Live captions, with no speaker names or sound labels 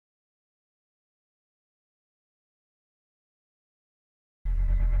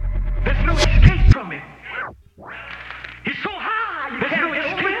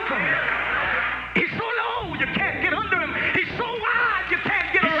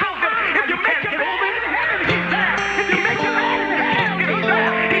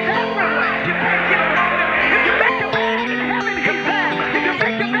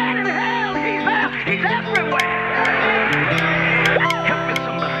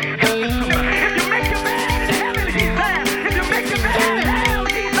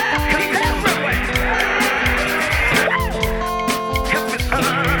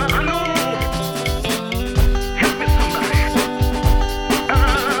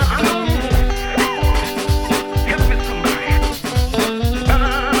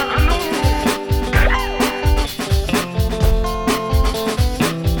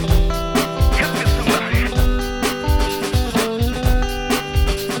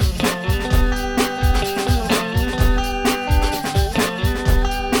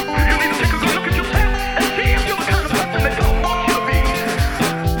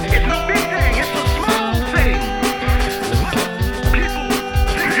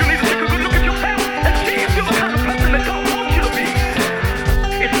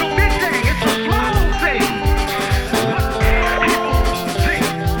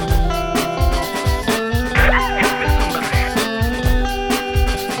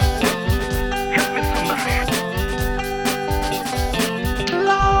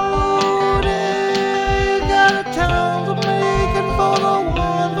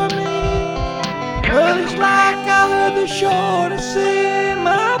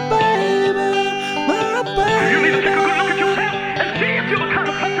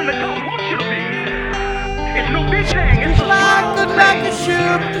like a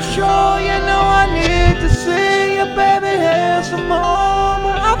ship to shore. You know I need to see you, baby. Here's some more,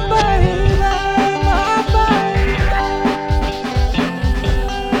 my baby, my baby.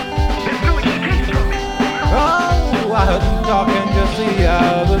 Oh, I heard them talking just the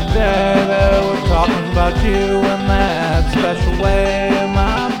other day. They were talking about you in that special way,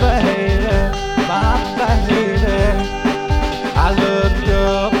 my baby, my baby. I looked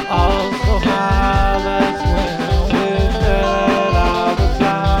up all so high, that's when we said all the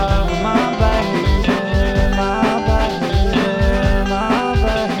time, my baby, my baby, my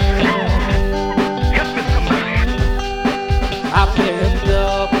baby. I picked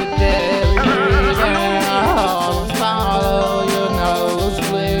up a daily and I follow your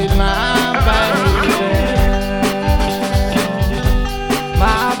nosebleed, my baby,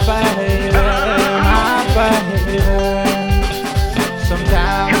 my baby, my baby.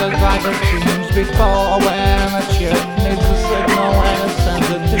 Sometimes it's like it seems before when a chip needs a signal and it sends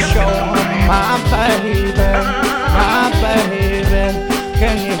it to shore. My baby,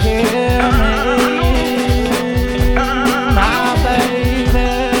 can you hear me? My baby,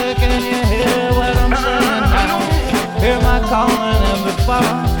 can you hear what I'm saying now? Hear my calling and before I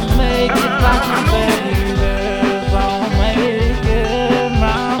make it like my baby, I'll make it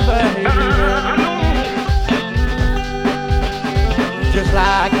my baby. Just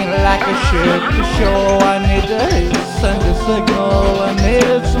like a ship to shore, I need to send a signal. I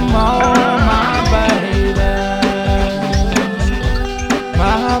need some more, my baby,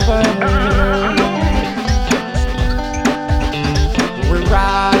 my baby. We're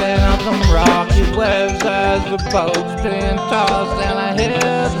riding up them rocky waves as the boat's being tossed, and I hear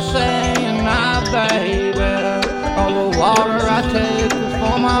the saying, my baby. All the water I take is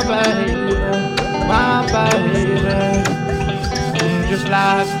for my baby, my baby. Just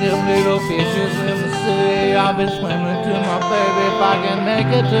like them little fishes in the sea, I'll be swimming to my baby if I can make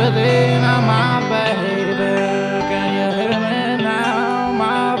it to thee. Now my baby, can you hear me now,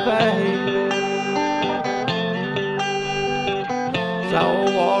 my baby? So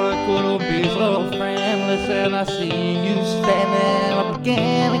water couldn't be so friendless, and I see you standing up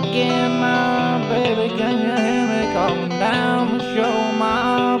again, my baby. Can you hear me calling down the shore,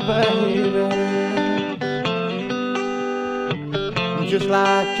 my baby? Just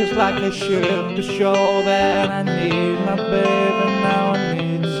like a ship to shore that I need my baby, now I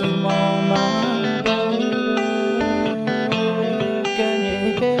need some more, my